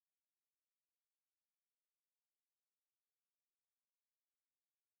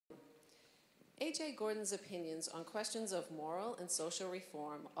A.J. Gordon's opinions on questions of moral and social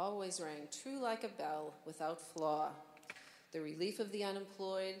reform always rang true like a bell without flaw. The relief of the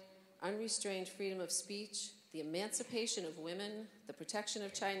unemployed, unrestrained freedom of speech, the emancipation of women, the protection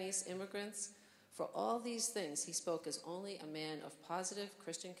of Chinese immigrants, for all these things he spoke as only a man of positive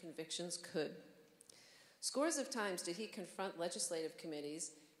Christian convictions could. Scores of times did he confront legislative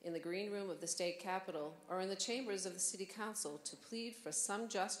committees in the green room of the state capitol or in the chambers of the city council to plead for some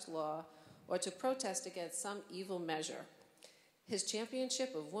just law or to protest against some evil measure. His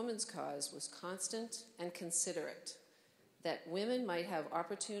championship of women's cause was constant and considerate, that women might have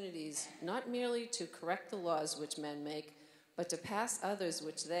opportunities not merely to correct the laws which men make, but to pass others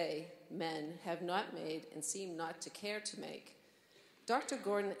which they, men, have not made and seem not to care to make. Dr.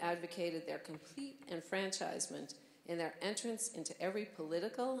 Gordon advocated their complete enfranchisement in their entrance into every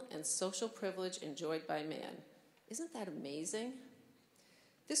political and social privilege enjoyed by man. Isn't that amazing?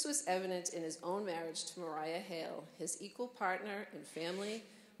 This was evident in his own marriage to Mariah Hale, his equal partner in family,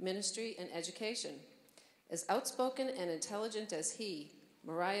 ministry, and education. As outspoken and intelligent as he,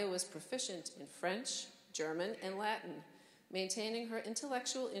 Mariah was proficient in French, German, and Latin, maintaining her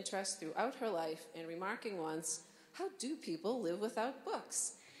intellectual interest throughout her life and remarking once, "How do people live without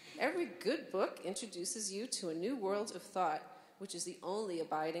books? Every good book introduces you to a new world of thought, which is the only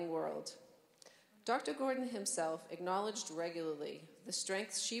abiding world." Dr. Gordon himself acknowledged regularly the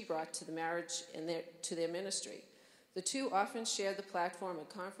strengths she brought to the marriage and to their ministry. The two often shared the platform at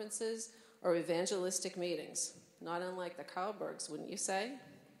conferences or evangelistic meetings, not unlike the Karlbergs, wouldn't you say?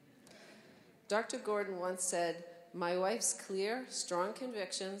 Dr. Gordon once said, "My wife's clear, strong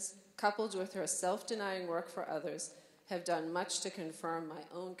convictions, coupled with her self-denying work for others, have done much to confirm my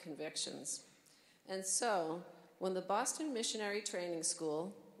own convictions." And so, when the Boston Missionary Training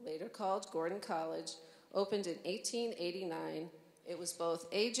School, later called Gordon College, opened in 1889, it was both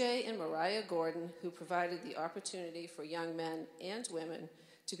A.J. and Mariah Gordon who provided the opportunity for young men and women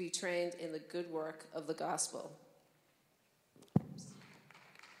to be trained in the good work of the gospel.